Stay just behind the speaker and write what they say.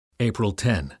April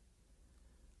 10.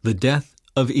 The death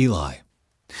of Eli.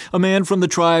 A man from the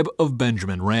tribe of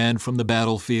Benjamin ran from the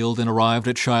battlefield and arrived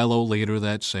at Shiloh later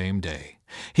that same day.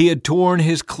 He had torn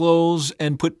his clothes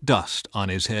and put dust on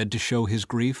his head to show his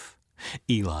grief.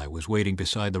 Eli was waiting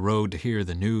beside the road to hear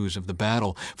the news of the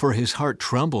battle, for his heart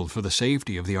trembled for the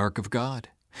safety of the ark of God.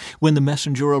 When the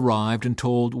messenger arrived and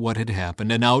told what had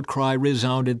happened, an outcry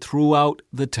resounded throughout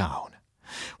the town.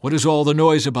 "What is all the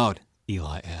noise about?"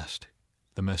 Eli asked.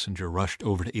 The messenger rushed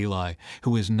over to Eli,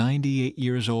 who was 98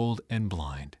 years old and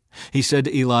blind. He said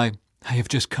to Eli, "I have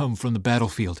just come from the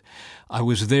battlefield. I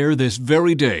was there this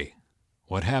very day."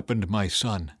 "What happened, my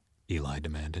son?" Eli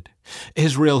demanded.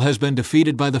 "Israel has been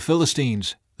defeated by the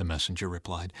Philistines," the messenger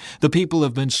replied. "The people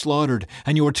have been slaughtered,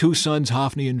 and your 2 sons,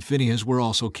 Hophni and Phinehas, were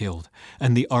also killed,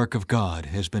 and the ark of God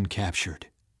has been captured."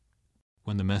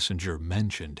 When the messenger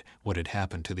mentioned what had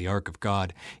happened to the ark of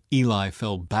God, Eli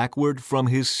fell backward from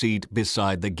his seat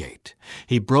beside the gate.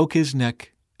 He broke his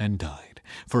neck and died,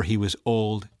 for he was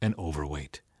old and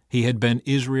overweight. He had been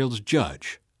Israel's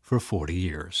judge for 40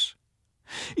 years.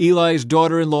 Eli's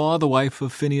daughter-in-law, the wife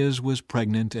of Phinehas, was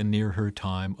pregnant and near her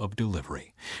time of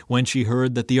delivery. When she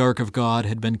heard that the ark of God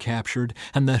had been captured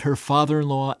and that her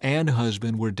father-in-law and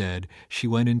husband were dead, she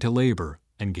went into labor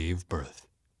and gave birth.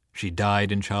 She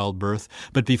died in childbirth,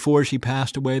 but before she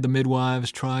passed away, the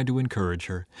midwives tried to encourage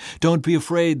her. "Don't be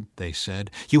afraid," they said.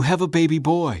 "You have a baby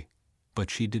boy." But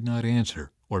she did not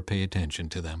answer or pay attention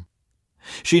to them.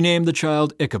 She named the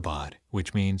child Ichabod,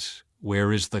 which means,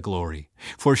 "Where is the glory?"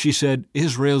 For she said,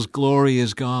 "Israel's glory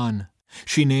is gone."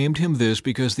 She named him this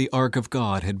because the ark of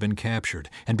God had been captured,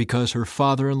 and because her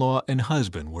father-in-law and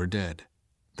husband were dead.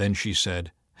 Then she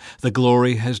said, "The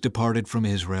glory has departed from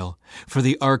Israel, for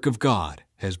the ark of God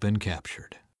has been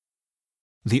captured."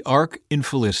 The ark in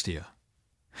Philistia.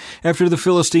 After the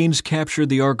Philistines captured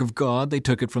the ark of God, they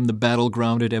took it from the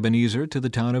battleground at Ebenezer to the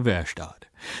town of Ashdod.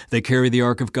 They carried the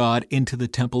ark of God into the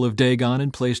temple of Dagon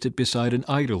and placed it beside an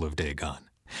idol of Dagon.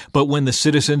 But when the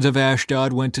citizens of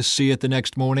Ashdod went to see it the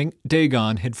next morning,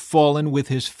 Dagon had fallen with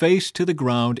his face to the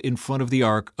ground in front of the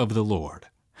ark of the Lord.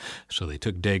 So they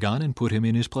took Dagon and put him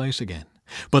in his place again.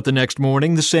 But the next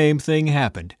morning the same thing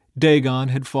happened. Dagon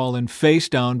had fallen face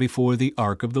down before the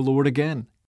ark of the Lord again.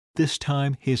 This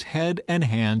time his head and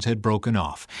hands had broken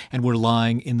off and were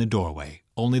lying in the doorway.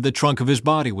 Only the trunk of his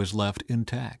body was left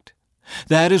intact.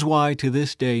 That is why to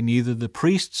this day neither the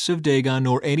priests of Dagon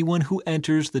nor anyone who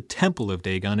enters the temple of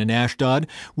Dagon in Ashdod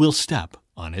will step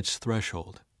on its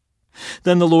threshold.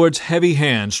 Then the Lord's heavy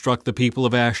hand struck the people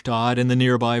of Ashdod and the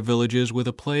nearby villages with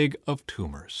a plague of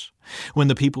tumors. When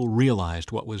the people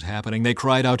realized what was happening, they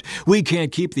cried out, "We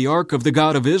can't keep the ark of the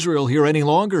God of Israel here any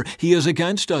longer. He is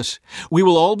against us. We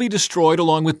will all be destroyed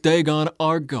along with Dagon,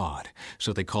 our God."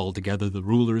 So they called together the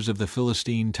rulers of the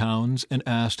Philistine towns and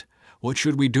asked, "What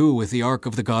should we do with the ark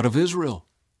of the God of Israel?"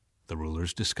 The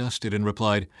rulers discussed it and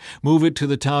replied, "Move it to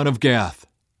the town of Gath."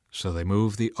 So they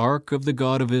moved the ark of the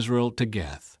God of Israel to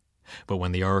Gath. But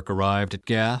when the ark arrived at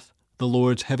Gath, the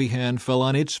Lord's heavy hand fell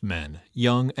on its men,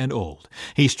 young and old.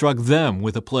 He struck them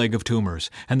with a plague of tumors,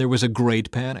 and there was a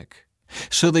great panic.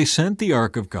 So they sent the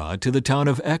ark of God to the town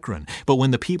of Ekron. But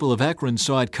when the people of Ekron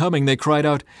saw it coming, they cried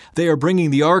out, "They are bringing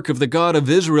the ark of the God of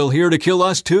Israel here to kill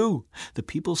us too." The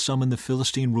people summoned the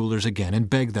Philistine rulers again and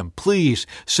begged them, "Please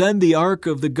send the ark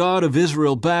of the God of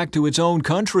Israel back to its own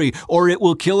country, or it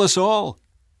will kill us all."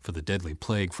 For the deadly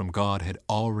plague from God had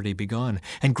already begun,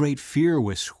 and great fear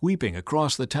was sweeping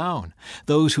across the town.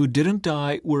 Those who didn't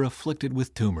die were afflicted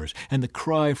with tumors, and the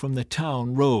cry from the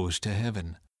town rose to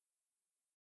heaven.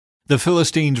 The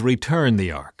Philistines returned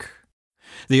the ark.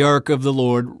 The ark of the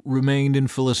Lord remained in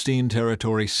Philistine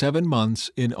territory 7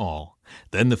 months in all.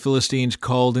 Then the Philistines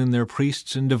called in their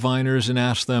priests and diviners and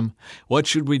asked them, "What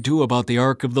should we do about the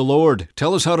ark of the Lord?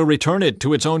 Tell us how to return it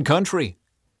to its own country."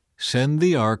 "Send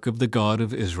the ark of the God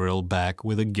of Israel back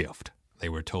with a gift," they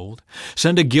were told.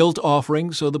 "Send a guilt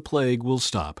offering so the plague will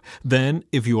stop. Then,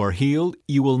 if you are healed,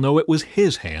 you will know it was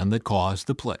His hand that caused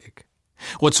the plague."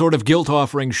 "What sort of guilt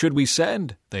offering should we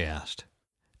send?" they asked.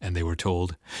 And they were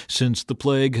told, "Since the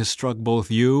plague has struck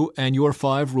both you and your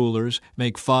 5 rulers,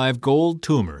 make 5 gold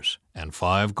tumors and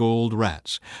 5 gold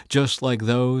rats, just like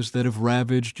those that have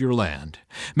ravaged your land.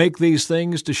 Make these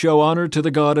things to show honor to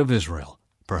the God of Israel.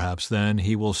 Perhaps then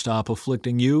He will stop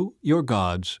afflicting you, your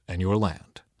gods, and your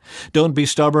land. Don't be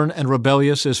stubborn and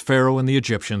rebellious as Pharaoh and the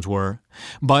Egyptians were.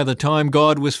 By the time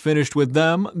God was finished with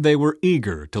them, they were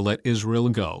eager to let Israel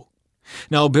go.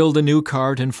 Now build a new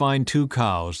cart and find 2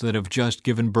 cows that have just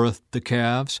given birth to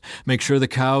calves. Make sure the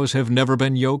cows have never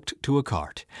been yoked to a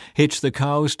cart. Hitch the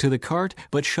cows to the cart,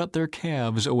 but shut their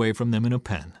calves away from them in a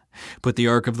pen. Put the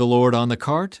ark of the Lord on the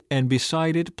cart, and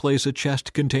beside it place a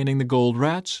chest containing the gold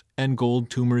rats and gold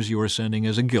tumors you are sending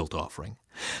as a guilt offering.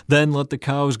 Then let the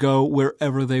cows go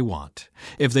wherever they want.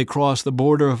 If they cross the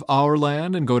border of our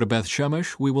land and go to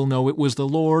Beth-Shemesh, we will know it was the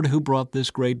Lord who brought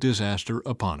this great disaster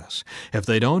upon us. If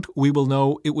they don't, we will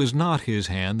know it was not His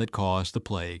hand that caused the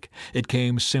plague. It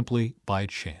came simply by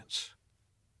chance.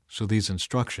 So these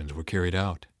instructions were carried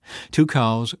out. 2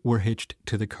 cows were hitched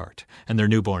to the cart, and their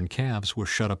newborn calves were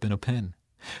shut up in a pen.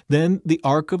 Then the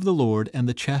ark of the Lord and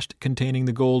the chest containing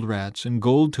the gold rats and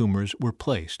gold tumors were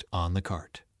placed on the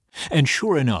cart. And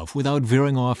sure enough, without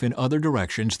veering off in other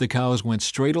directions, the cows went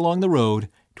straight along the road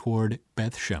toward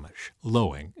Beth-Shemesh,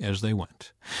 lowing as they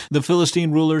went. The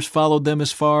Philistine rulers followed them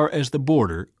as far as the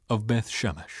border of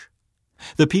Beth-Shemesh.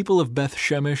 The people of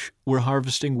Beth-Shemesh were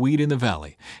harvesting wheat in the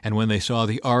valley, and when they saw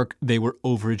the ark, they were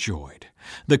overjoyed.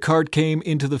 The cart came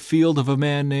into the field of a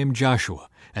man named Joshua,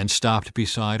 and stopped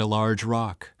beside a large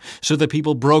rock. So the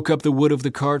people broke up the wood of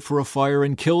the cart for a fire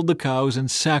and killed the cows and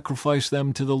sacrificed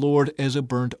them to the Lord as a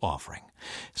burnt offering.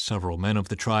 Several men of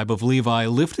the tribe of Levi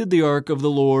lifted the ark of the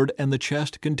Lord and the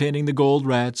chest containing the gold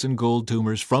rats and gold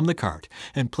tumors from the cart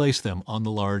and placed them on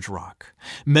the large rock.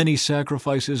 Many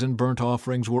sacrifices and burnt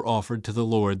offerings were offered to the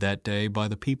Lord that day by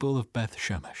the people of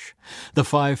Beth-Shemesh. The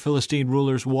 5 Philistine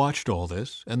rulers watched all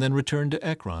this and then returned to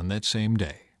Ekron that same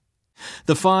day.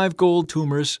 The 5 gold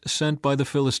tumors sent by the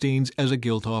Philistines as a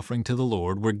guilt offering to the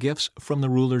Lord were gifts from the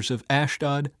rulers of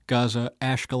Ashdod, Gaza,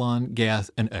 Ashkelon,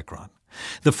 Gath, and Ekron.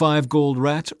 The 5 gold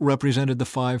rats represented the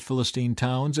 5 Philistine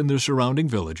towns and their surrounding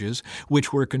villages,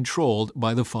 which were controlled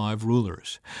by the 5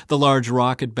 rulers. The large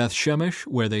rock at Beth-Shemesh,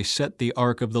 where they set the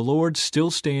ark of the Lord,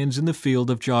 still stands in the field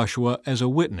of Joshua as a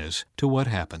witness to what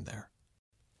happened there.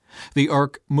 The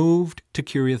ark moved to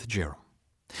Kiriath-Jearim.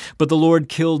 But the Lord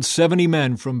killed 70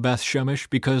 men from Beth-Shemesh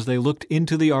because they looked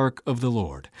into the ark of the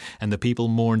Lord, and the people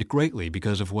mourned greatly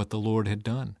because of what the Lord had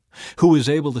done. "Who is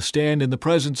able to stand in the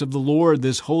presence of the Lord,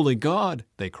 this holy God?"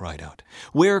 they cried out.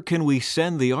 "Where can we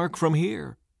send the ark from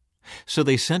here?" So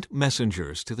they sent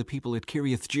messengers to the people at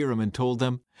Kiriath-Jearim and told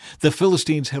them, "The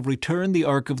Philistines have returned the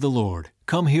ark of the Lord.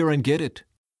 Come here and get it."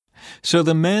 So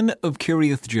the men of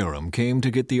Kiriath-Jearim came to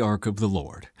get the ark of the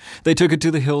Lord. They took it to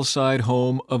the hillside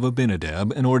home of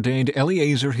Abinadab and ordained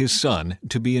Eleazar his son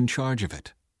to be in charge of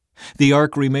it. The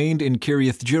ark remained in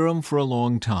Kiriath-Jearim for a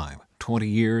long time, 20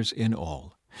 years in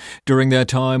all. During that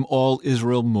time all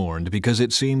Israel mourned because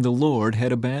it seemed the Lord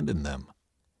had abandoned them.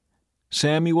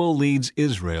 Samuel leads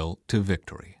Israel to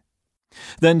victory.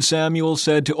 Then Samuel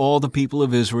said to all the people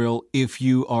of Israel, "If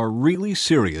you are really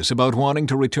serious about wanting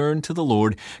to return to the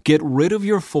Lord, get rid of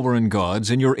your foreign gods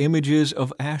and your images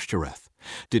of Ashtoreth.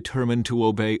 Determine to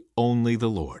obey only the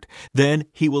Lord. Then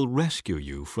He will rescue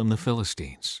you from the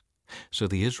Philistines." So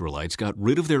the Israelites got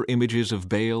rid of their images of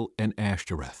Baal and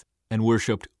Ashtoreth and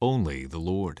worshipped only the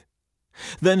Lord.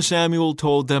 Then Samuel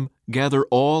told them, "Gather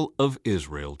all of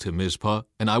Israel to Mizpah,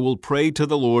 and I will pray to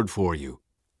the Lord for you."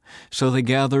 So they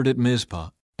gathered at Mizpah,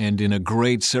 and in a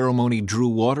great ceremony drew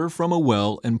water from a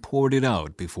well and poured it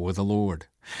out before the Lord.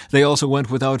 They also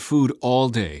went without food all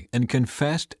day and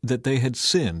confessed that they had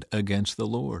sinned against the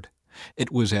Lord.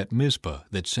 It was at Mizpah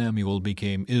that Samuel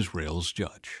became Israel's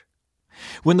judge.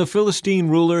 When the Philistine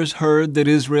rulers heard that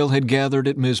Israel had gathered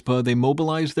at Mizpah, they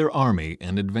mobilized their army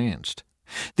and advanced.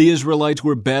 The Israelites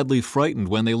were badly frightened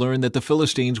when they learned that the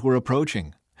Philistines were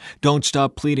approaching. "Don't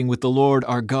stop pleading with the Lord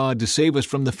our God to save us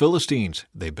from the Philistines,"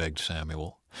 they begged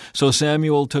Samuel. So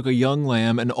Samuel took a young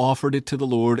lamb and offered it to the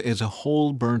Lord as a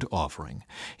whole burnt offering.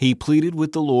 He pleaded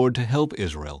with the Lord to help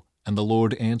Israel, and the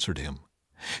Lord answered him.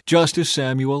 Just as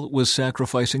Samuel was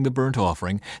sacrificing the burnt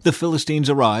offering, the Philistines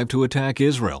arrived to attack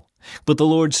Israel. But the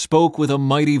Lord spoke with a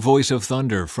mighty voice of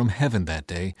thunder from heaven that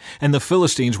day, and the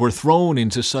Philistines were thrown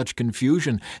into such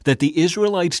confusion that the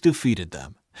Israelites defeated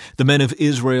them. The men of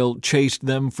Israel chased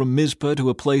them from Mizpah to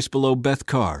a place below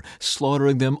Beth-kar,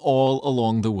 slaughtering them all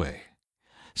along the way.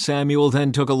 Samuel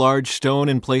then took a large stone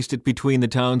and placed it between the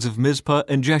towns of Mizpah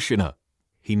and Jeshanah.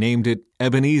 He named it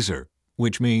Ebenezer,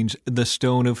 which means the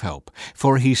stone of help,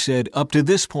 for he said, "Up to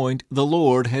this point the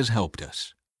Lord has helped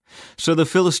us." So the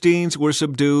Philistines were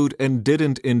subdued and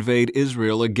didn't invade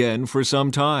Israel again for some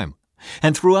time.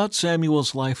 And throughout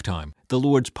Samuel's lifetime, the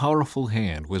Lord's powerful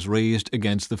hand was raised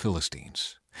against the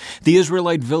Philistines. The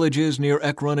Israelite villages near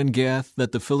Ekron and Gath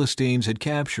that the Philistines had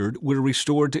captured were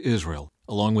restored to Israel,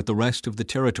 along with the rest of the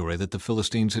territory that the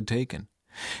Philistines had taken.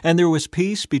 And there was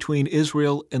peace between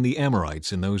Israel and the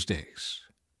Amorites in those days.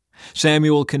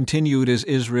 Samuel continued as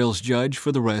Israel's judge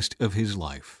for the rest of his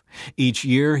life. Each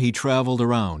year he traveled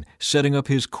around, setting up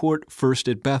his court first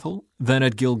at Bethel, then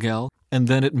at Gilgal, and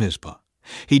then at Mizpah.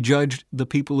 He judged the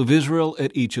people of Israel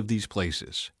at each of these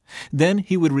places. Then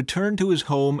he would return to his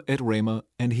home at Ramah,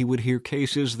 and he would hear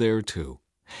cases there too.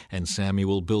 And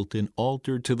Samuel built an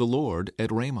altar to the Lord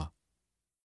at Ramah.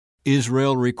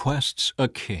 Israel requests a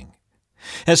king.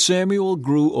 As Samuel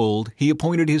grew old, he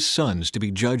appointed his sons to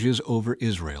be judges over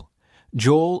Israel.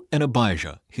 Joel and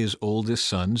Abijah, his oldest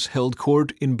sons, held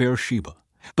court in Beersheba.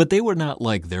 But they were not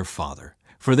like their father,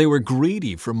 for they were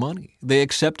greedy for money. They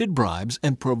accepted bribes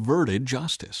and perverted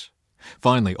justice.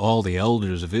 Finally, all the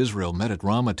elders of Israel met at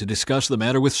Ramah to discuss the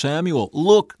matter with Samuel.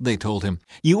 "Look," they told him,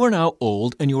 "you are now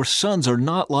old, and your sons are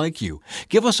not like you.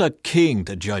 Give us a king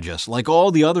to judge us, like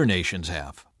all the other nations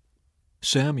have."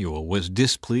 Samuel was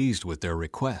displeased with their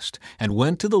request and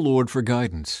went to the Lord for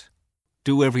guidance.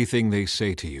 "Do everything they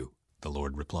say to you," the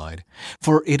Lord replied,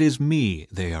 "for it is me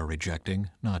they are rejecting,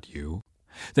 not you.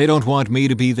 They don't want me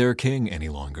to be their king any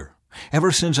longer.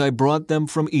 Ever since I brought them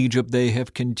from Egypt, they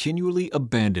have continually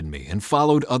abandoned me and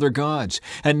followed other gods,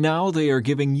 and now they are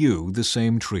giving you the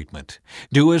same treatment.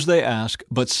 Do as they ask,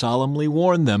 but solemnly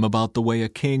warn them about the way a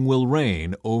king will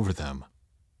reign over them."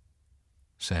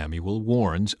 Samuel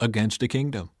warns against a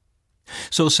kingdom.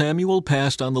 So Samuel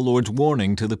passed on the Lord's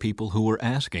warning to the people who were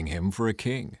asking him for a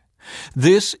king.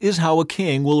 "This is how a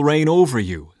king will reign over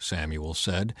you," Samuel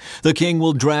said. "The king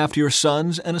will draft your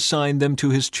sons and assign them to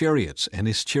his chariots and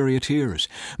his charioteers,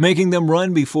 making them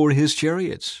run before his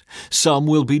chariots. Some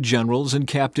will be generals and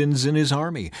captains in his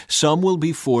army. Some will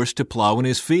be forced to plow in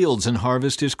his fields and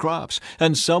harvest his crops,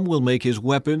 and some will make his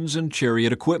weapons and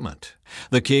chariot equipment.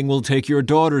 The king will take your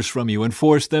daughters from you and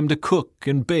force them to cook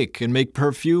and bake and make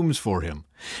perfumes for him.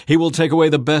 He will take away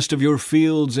the best of your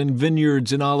fields and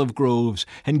vineyards and olive groves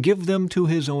and give them to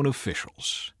his own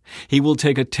officials. He will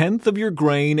take 1/10 of your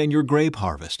grain and your grape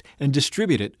harvest and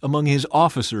distribute it among his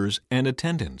officers and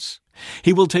attendants.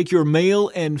 He will take your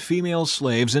male and female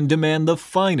slaves and demand the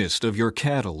finest of your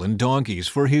cattle and donkeys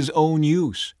for his own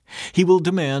use. He will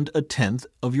demand 1/10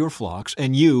 of your flocks,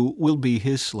 and you will be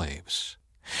his slaves.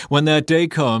 When that day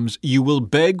comes, you will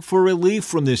beg for relief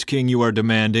from this king you are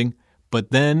demanding, but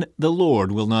then the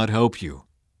Lord will not help you."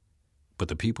 But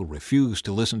the people refused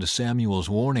to listen to Samuel's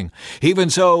warning. "Even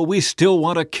so, we still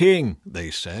want a king,"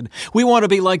 they said. "We want to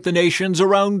be like the nations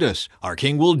around us. Our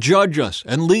king will judge us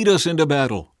and lead us into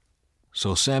battle."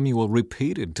 So Samuel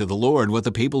repeated to the Lord what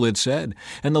the people had said,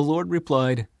 and the Lord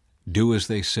replied, "Do as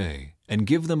they say, and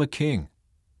give them a king."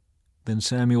 Then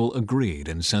Samuel agreed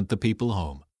and sent the people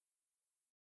home.